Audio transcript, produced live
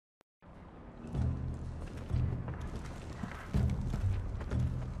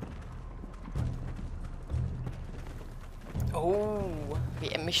Oh, wie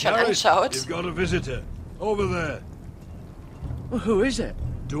er mich schon anschaut. You've got a visitor. Over there. Well, who is it?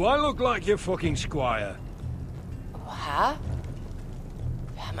 Do I look like your fucking squire? Oha.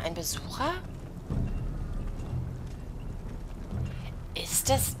 Wir haben einen Besucher? Ist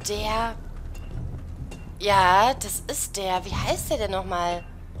das der... Ja, das ist der. Wie heißt der denn nochmal?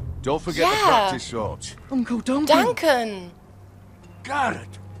 Don't forget the practice swords. Uncle Duncan. Duncan.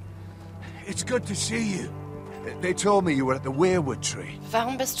 Garrett, it's good to see you. They told me you were at the weirwood tree.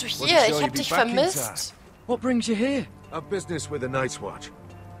 Warum bist du hier? Ich hab dich vermisst. What brings you here? A business with the Night's Watch.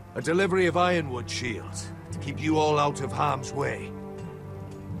 A delivery of ironwood shields to keep you all out of harm's way.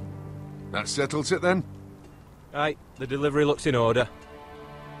 That settles it then? Aye, the delivery looks in order.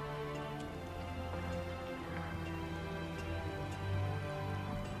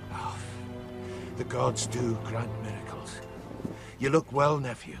 Oh, the gods do grant miracles. You look well,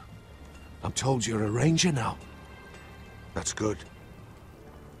 nephew. I'm told you're a ranger now. That's good.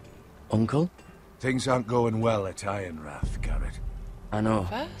 Uncle? Things aren't going well at Ironrath, Garrett. I know.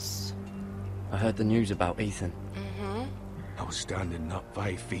 Was? I heard the news about Ethan. I was standing not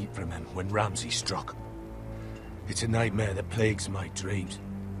 5 feet from him when Ramsay struck. It's a nightmare that plagues my dreams.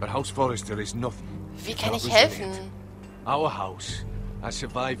 But House Forrester is nothing. Wie kann Not ich helfen? resilient. Our house has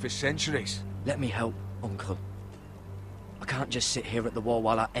survived for centuries. Let me help, Uncle. I can't just sit here at the wall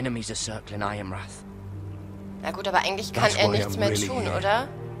while our enemies are circling Ironrath. Na gut, aber eigentlich kann That's er why nichts I'm mehr really tun, here. oder?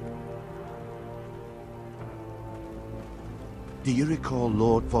 Do you recall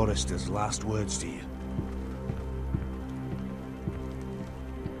Lord Forrester's last words to you?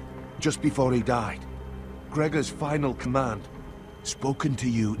 Just before he died, Gregor's final command, spoken to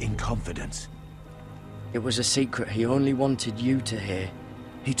you in confidence. It was a secret he only wanted you to hear.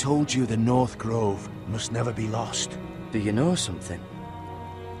 He told you the North Grove must never be lost. Do you know something?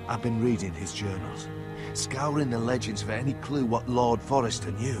 I've been reading his journals, scouring the legends for any clue what Lord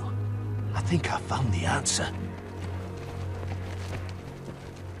Forrester knew. I think I found the answer.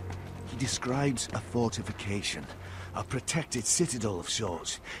 He describes a fortification, a protected citadel of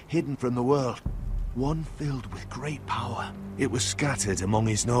sorts, hidden from the world. One filled with great power. It was scattered among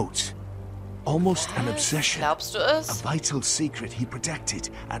his notes. Almost an obsession. Glaubst du A es? vital secret he protected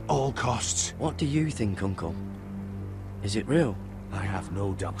at all costs. What do you think, Uncle? Is it real? I have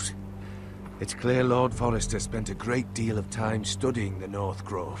no doubt. It's clear Lord Forrester spent a great deal of time studying the North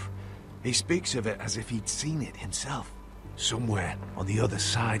Grove. He speaks of it as if he'd seen it himself. Somewhere on the other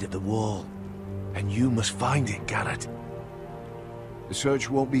side of the wall. And you must find it, Garrett. The search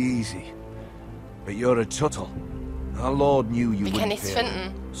won't be easy. But you're a Tuttle. Our Lord knew you Wie kann wouldn't ich's fail.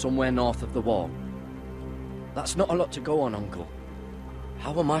 finden? Somewhere north of the wall. That's not a lot to go on, Uncle.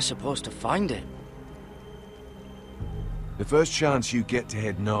 How am I supposed to find it? The first chance you get to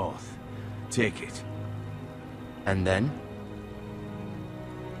head north, take it. And then?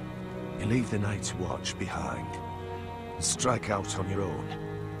 You leave the Night's Watch behind. And strike out on your own.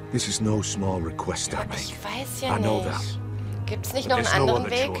 This is no small request I Aber ich make. weiß ja I know nicht. that. Gibt's nicht But noch there's einen no anderen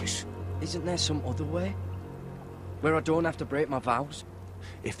other Weg? choice. Isn't there some other way? Where I don't have to break my vows?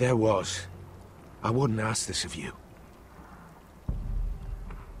 If there was, I wouldn't ask this of you.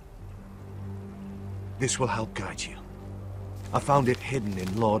 This will help guide you. I found it hidden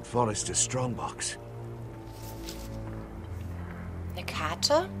in Lord Forrester's strongbox. Eine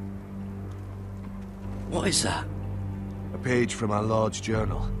Karte? What is that? A page from our Lord's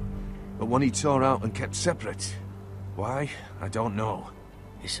journal. But one he tore out and kept separate. Why? I don't know.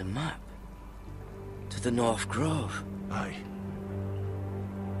 It's a map. To the North Grove. Aye.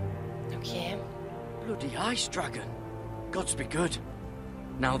 Okay. Bloody ice dragon. Gods be good.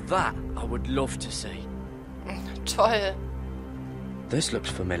 Now that I would love to see. Toll. This looks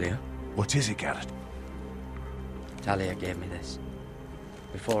familiar. What is it, Garrett? Talia gave me this.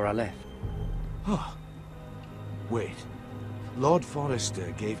 Before I left. Oh. Wait. Lord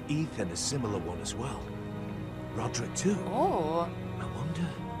Forrester gave Ethan a similar one as well. Roderick too. Oh. I wonder.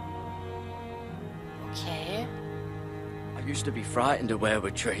 Okay. I used to be frightened of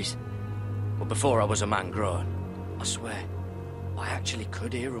weirwood trees. But before I was a man grown, I swear, I actually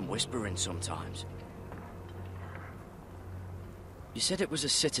could hear them whispering sometimes. You said it was a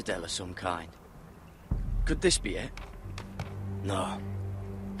citadel of some kind. Could this be it? No.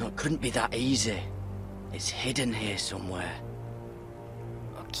 No, it couldn't be that easy. It's hidden here somewhere.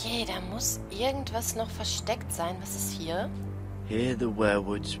 Okay, da muss irgendwas noch versteckt sein. Was ist hier? Hear the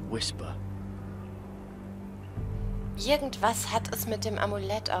weirwoods whisper. Irgendwas hat es mit dem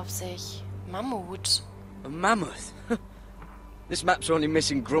Amulett auf sich. Mammut. A mammoth? This map's only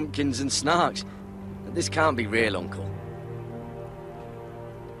missing grumpkins and snarks. This can't be real, Uncle.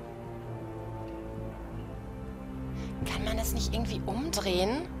 Kann man es nicht nicht irgendwie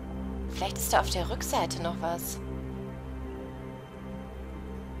umdrehen? Vielleicht ist da auf der Rückseite noch was.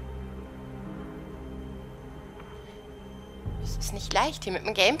 Es ist nicht leicht, hier mit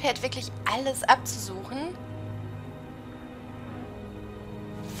dem Gamepad wirklich alles abzusuchen.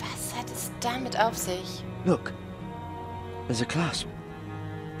 Was hat es damit auf sich? Look, there's a clasp.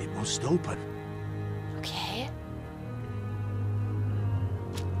 It must open. Okay.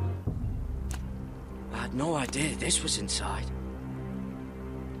 I had no idea this was inside.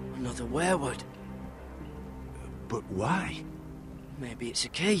 Another werewood. But why? Maybe it's a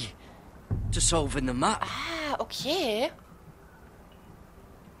key to solving the map. Ah, okay.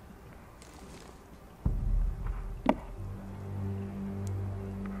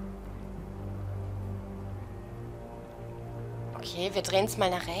 Okay, wir drehen es mal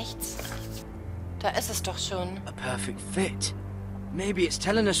nach rechts. Da ist es doch schon. A perfect fit. Maybe it's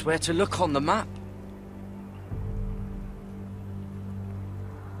telling us where to look on the map.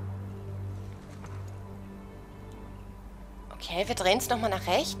 Okay, wir drehen es nochmal nach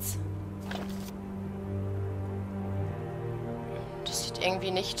rechts. Das sieht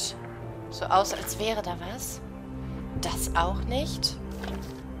irgendwie nicht so aus, als wäre da was. Das auch nicht.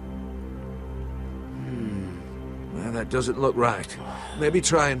 Well, that doesn't look right. Maybe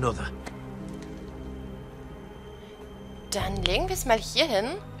try another. Dann legen wir es mal hier hin.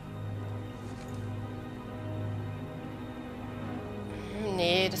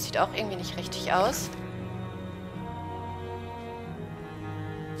 Nee, das sieht auch irgendwie nicht richtig aus.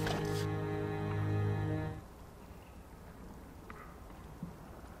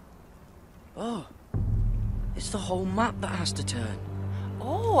 Oh, it's the whole map that has to turn.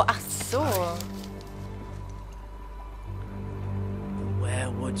 Oh, ach so. The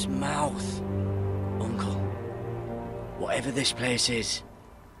werewood's mouth. Uncle, whatever this place is,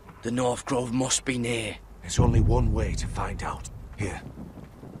 the North Grove must be near. There's only one way to find out. Here,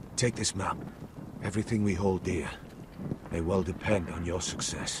 take this map. Everything we hold dear may well depend on your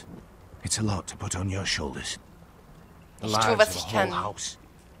success. It's a lot to put on your shoulders. The Ich tue, lives was of a ich whole kann. house.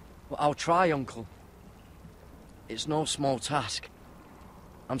 Well, I'll try, Uncle. It's no small task.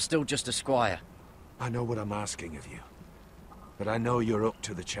 I'm still just a squire. I know what I'm asking of you, but I know you're up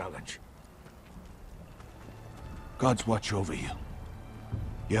to the challenge. God's watch over you.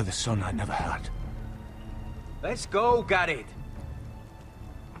 You're the son I never had. Let's go, Garrett.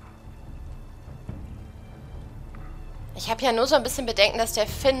 Ich habe ja nur so ein bisschen Bedenken, dass der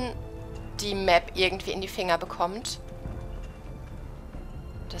Finn die Map irgendwie in die Finger bekommt.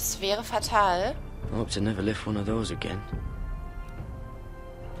 Das wäre fatal. I hope to never lift one of those again.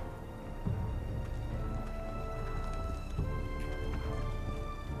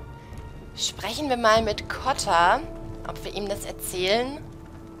 Sprechen wir mal mit Cotta, ob wir ihm das erzählen.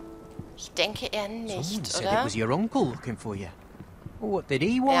 Ich denke eher Someone nicht, said it oder? was your uncle looking for you. What did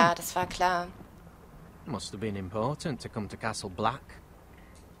he want? Ja, das war klar. Must have been important to come to Castle Black.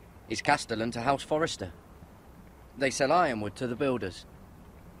 It's Castellan to House Forrester. They sell ironwood to the builders.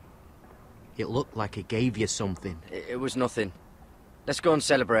 It looked like he gave you something. It was nothing. Let's go and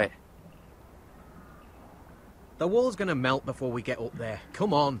celebrate. The wall's gonna melt before we get up there.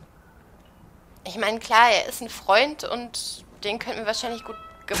 Come on. Ich meine, klar, er ist ein Freund und den könnten wir wahrscheinlich gut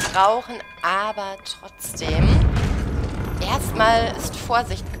gebrauchen, aber trotzdem. Erstmal ist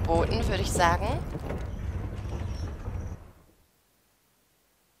Vorsicht geboten, würde ich sagen.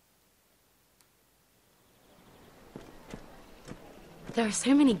 There are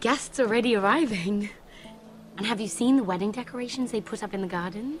so many guests already arriving. And have you seen the wedding decorations they put up in the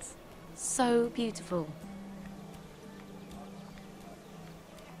gardens? So beautiful.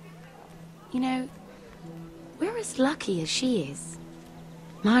 You know, we're as lucky as she is.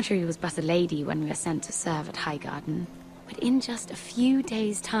 Marjorie was but a lady when we were sent to serve at Highgarden. But in just a few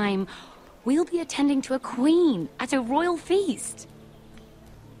days' time, we'll be attending to a queen at a royal feast.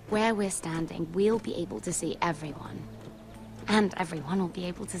 Where we're standing, we'll be able to see everyone. And everyone will be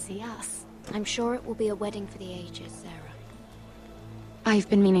able to see us. I'm sure it will be a wedding for the ages, Sarah. I've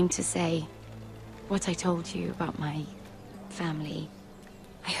been meaning to say what I told you about my family.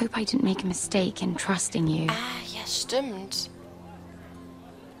 I hope I didn't make a mistake in trusting you. Ah, ja, stimmt.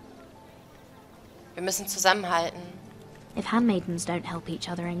 Wir müssen zusammenhalten. If handmaidens don't help each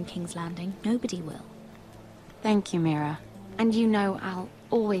other in King's Landing, nobody will. Thank you, Mira. And you know I'll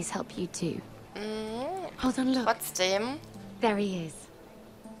always help you too. Hold on, look. Trotzdem. There he is.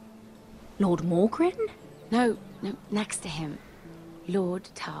 Lord Morgrin? No, next to him. Lord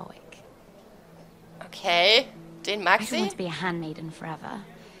Tarwick. Okay, den mag I don't sie. want to be a handmaiden forever.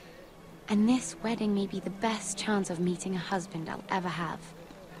 And this wedding may be the best chance of meeting a husband I'll ever have.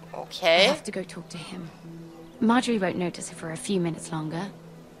 I Okay. have to go talk to him. Marjorie won't notice it for a few minutes longer.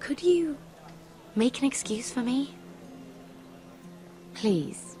 Could you make an excuse for me?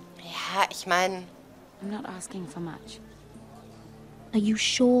 Please. Ja, ich meine... I'm not asking for much. Are you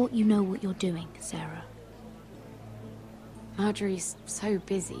sure you know what you're doing, Sarah? Marjorie's so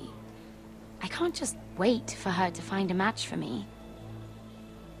busy. I can't just wait for her to find a match for me.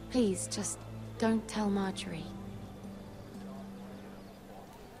 Please, just don't tell Marjorie.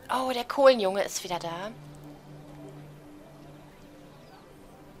 Oh, der Kohlenjunge ist wieder da.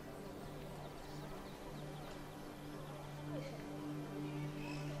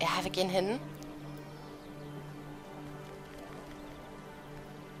 Ja, wir gehen hin.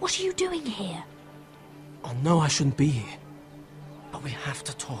 What are you doing here? I know I shouldn't be here, but we have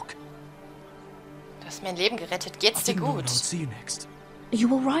to talk. Du hast mein Leben gerettet. Geht's dir I gut? would see you next. Are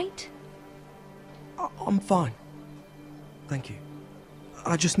you alright? I'm fine. Thank you.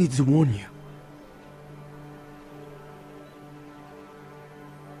 I just needed to warn you.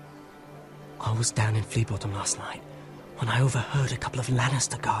 I was down in Flea Bottom last night when I overheard a couple of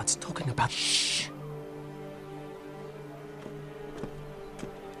Lannister guards talking about... Shh!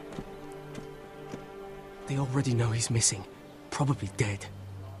 They already know he's missing. Probably dead.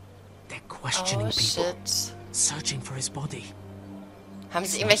 They're questioning people. Shit. Searching for his body. Haben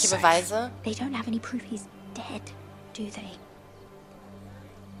sie It's not irgendwelche safe. Beweise? They don't have any proof he's dead, do they?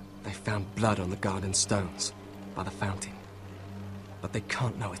 They found blood on the garden stones by the fountain. But they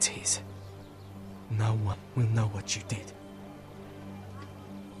can't know it's his. No one will know what you did.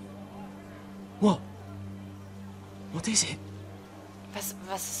 What? What is it? Was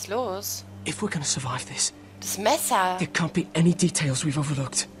ist los? If we're gonna survive this, Das Messer. there can't be any details we've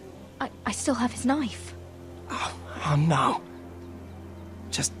overlooked. I still have his knife. Oh no.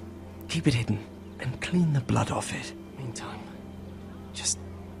 Just keep it hidden and clean the blood off it. Meantime, just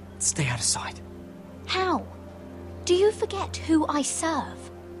stay out of sight. How? Do you forget who I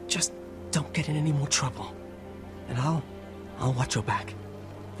serve? Just don't get in any more trouble. And I'll watch your back.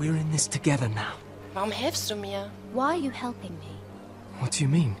 We're in this together now. Warum hilfst du mir? Why are you helping me? What do you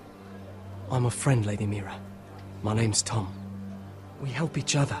mean? I'm a friend, Lady Mira. My name's Tom. We help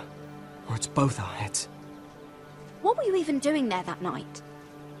each other, or it's both our heads. What were you even doing there that night?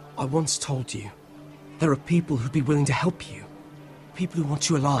 I once told you, there are people who'd be willing to help you. People who want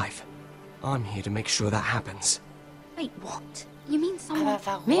you alive. I'm here to make sure that happens. Wait, what? You mean someone...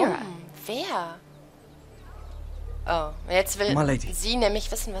 Aber warum? Mira. Wer? Oh, jetzt will My lady. sie nämlich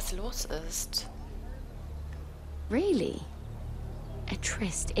wissen, was los ist. Really? A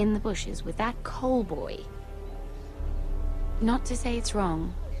tryst in the bushes with that coal boy? Not to say it's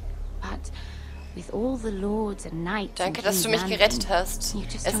wrong, but with all the lords and knights Danke, in dass du King's mich Landing, gerettet hast. you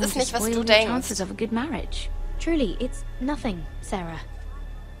just Es don't ist nicht, was spoil du your denkst. chances of a good marriage. Truly, it's nothing, Sarah.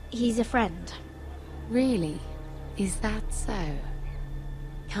 He's a friend. Really? Is that so?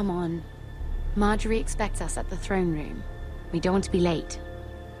 Come on. Marjorie expects us at the throne room. We don't want to be late.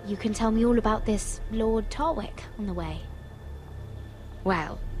 You can tell me all about this Lord Tarwick on the way.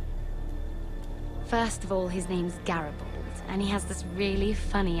 Well, first of all, his name's Garibald, and he has this really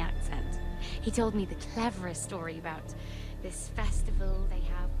funny accent. He told me the cleverest story about this festival they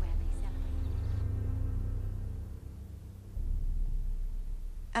have where they celebrate.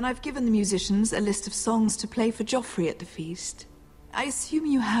 And I've given the musicians a list of songs to play for Joffrey at the feast. I assume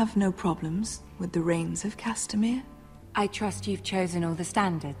you have no problems with the Rains of Castamere? I trust you've chosen all the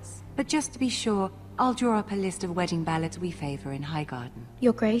standards, but just to be sure, I'll draw up a list of wedding ballads we favor in Highgarden.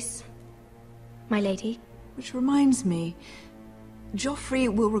 Your Grace, my lady. Which reminds me,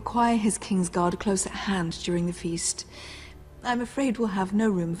 Joffrey will require his Kingsguard close at hand during the feast. I'm afraid we'll have no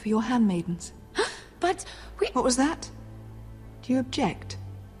room for your handmaidens. But we... What was that? Do you object?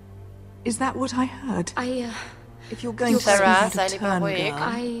 Is that what I heard? If you're going to speak Sarah, out sei of lieber turn, ruhig.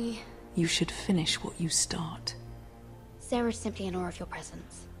 girl, you should finish what you start. Sarah's simply in awe of your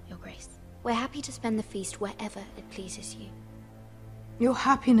presence, Your Grace. We're happy to spend the feast wherever it pleases you. Your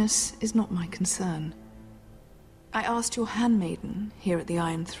happiness is not my concern. I asked your handmaiden here at the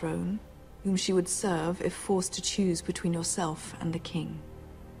Iron Throne whom she would serve if forced to choose between yourself and the king.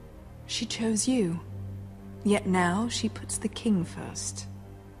 She chose you. Yet now she puts the king first.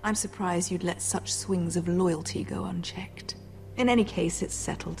 I'm surprised you'd let such swings of loyalty go unchecked. In any case, it's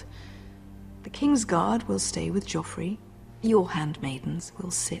settled. The King's Guard will stay with Joffrey. Your handmaidens will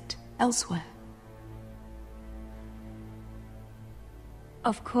sit elsewhere.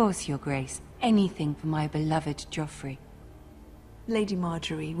 Of course, Your Grace. Anything for my beloved Joffrey. Lady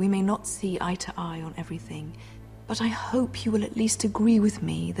Marjorie, we may not see eye to eye on everything, but I hope you will at least agree with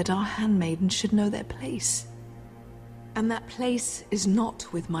me that our handmaidens should know their place. And that place is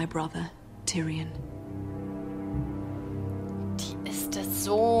not with my brother, Tyrion.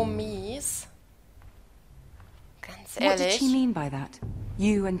 so mies. Ganz What did ehrlich. she mean by that?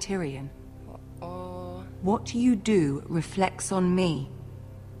 You and Tyrion? Oh. What you do reflects on me.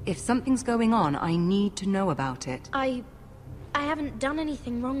 If something's going on, I need to know about it. I haven't done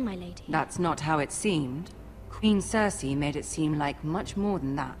anything wrong, my lady. That's not how it seemed. Queen Cersei made it seem like much more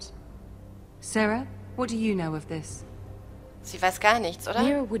than that. Sarah, what do you know of this? Sie weiß gar nichts, oder?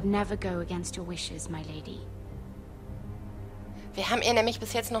 Mira would never go against your wishes, my lady. Wir haben ihr nämlich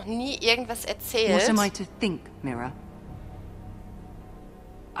bis jetzt noch nie irgendwas erzählt. What am I to think, Mira?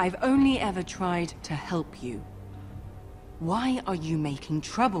 I've only ever tried to help you. Why are you making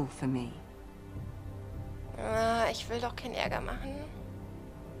trouble for me? Ich will doch keinen Ärger machen.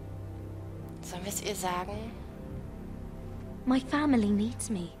 Sollen wir es ihr sagen? My family needs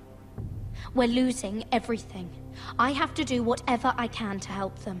me. We're losing everything. I have to do whatever I can to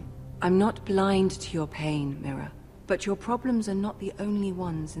help them. I'm not blind to your pain, Mira. But your problems are not the only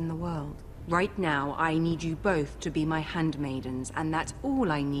ones in the world. Right now, I need you both to be my handmaidens, and that's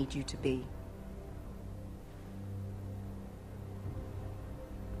all I need you to be.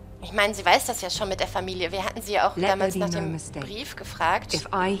 Ich meine, sie weiß das ja schon mit der Familie. Wir hatten sie ja auch damals nach dem mistake. Brief gefragt. If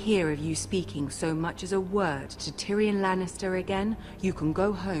I hear of you speaking so much as a word to Tyrion Lannister again, you can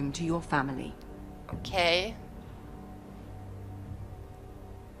go home to your family. Okay.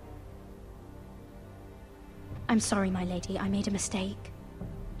 I'm sorry, my lady. I made a mistake.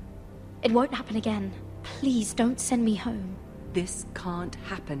 It won't happen again. Please don't send me home. This can't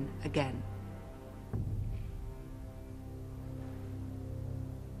happen again.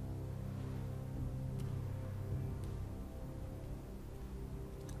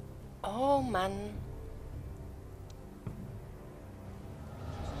 Oh Mann.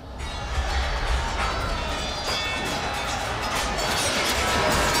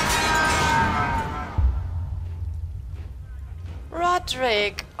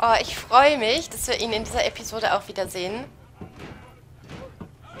 Roderick. Oh, ich freue mich, dass wir ihn in dieser Episode auch wiedersehen.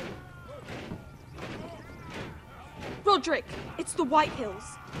 Roderick, it's the White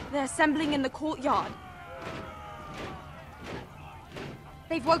Hills. They're assembling in the courtyard.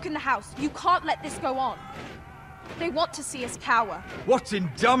 They've woken the house. You can't let this go on. They want to see us cower. What in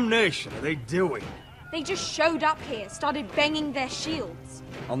damnation are they doing? They just showed up here, started banging their shields.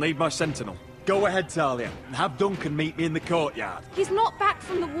 I'll need my sentinel. Go ahead, Talia, and have Duncan meet me in the courtyard. He's not back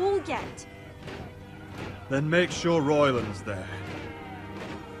from the wall yet. Then make sure Royland's there.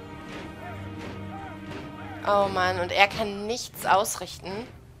 Oh Mann, und er kann nichts ausrichten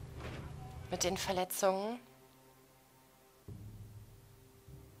mit den Verletzungen.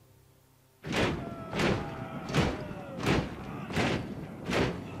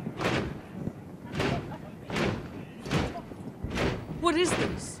 What is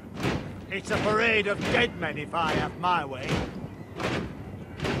this? It's a parade of dead men if I have my way.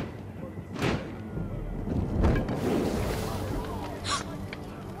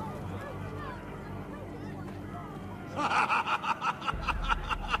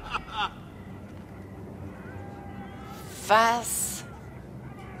 Was?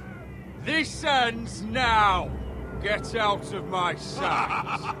 This ends now. Get out of my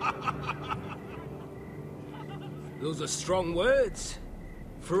sight. Those are strong words.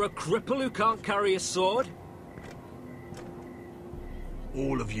 For a cripple who can't carry a sword?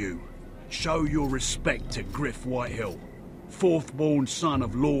 All of you, show your respect to Griff Whitehill, fourth-born son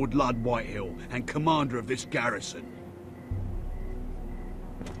of Lord Ludd Whitehill and commander of this garrison.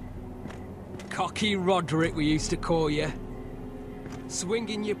 Cocky Roderick, we used to call you.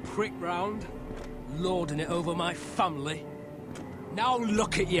 Swinging your prick round, lording it over my family. Now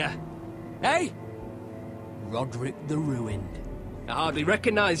look at you. Hey? Roderick the Ruined. I hardly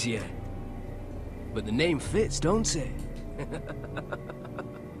recognise you. But the name fits, don't it?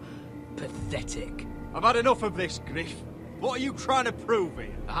 Pathetic. I've had enough of this, Griff. What are you trying to prove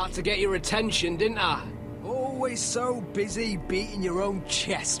here? I had to get your attention, didn't I? Always so busy beating your own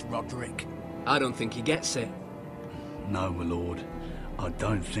chest, Roderick. I don't think he gets it. No, my lord. I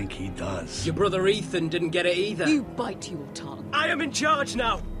don't think he does. Your brother Ethan didn't get it either. You bite your tongue. I am in charge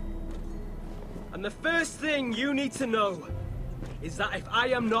now! And the first thing you need to know is that if I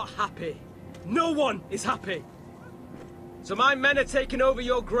am not happy, no one is happy. So my men are taking over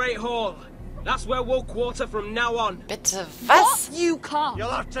your Great Hall. That's where we'll quarter from now on. Bitte was? What? You can't. You'll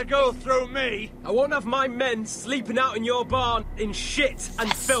have to go through me. I won't have my men sleeping out in your barn in shit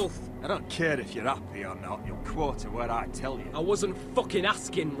and filth. I don't care if you're happy or not. You'll quarter where I tell you. I wasn't fucking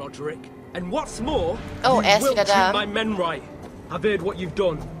asking, Roderick. And what's more, Oh, you ist will wieder treat da. my men right. I've heard what you've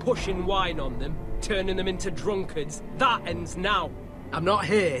done, pushing wine on them, turning them into drunkards. That ends now. I'm not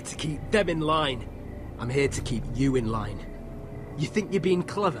here to keep them in line. I'm here to keep you in line. You think you're being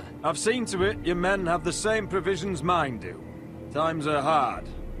clever? I've seen to it your men have the same provisions mine do. Times are hard.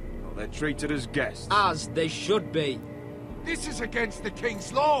 Well, they're treated as guests. As they should be. This is against the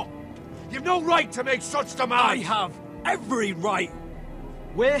King's law. You've no right to make such demands. I have every right.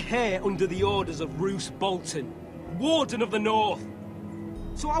 We're here under the orders of Roose Bolton, Warden of the North.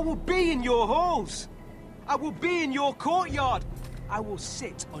 So I will be in your halls. I will be in your courtyard. I will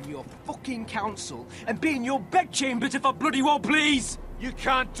sit on your fucking council and be in your bedchambers if I bloody well please. You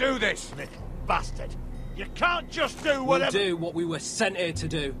can't do this, little bastard. You can't just do whatever— We'll do what we were sent here to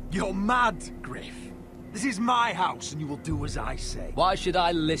do. You're mad, Griff. This is my house, and you will do as I say. Why should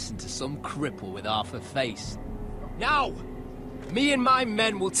I listen to some cripple with half a face? Now, me and my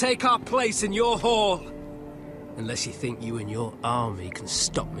men will take our place in your hall. Unless you think you and your army can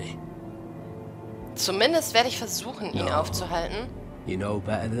stop me. Zumindest werde ich versuchen, ihn aufzuhalten. You know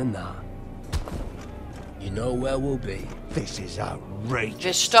better than that. You know where we'll be. This is outrageous.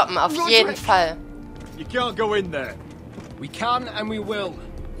 Wir stoppen auf jeden Fall. You can't go in there. We can and we will.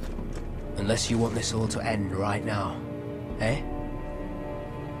 Unless you want this all to end right now. Eh?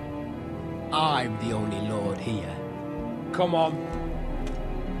 I'm the only lord here. Come on.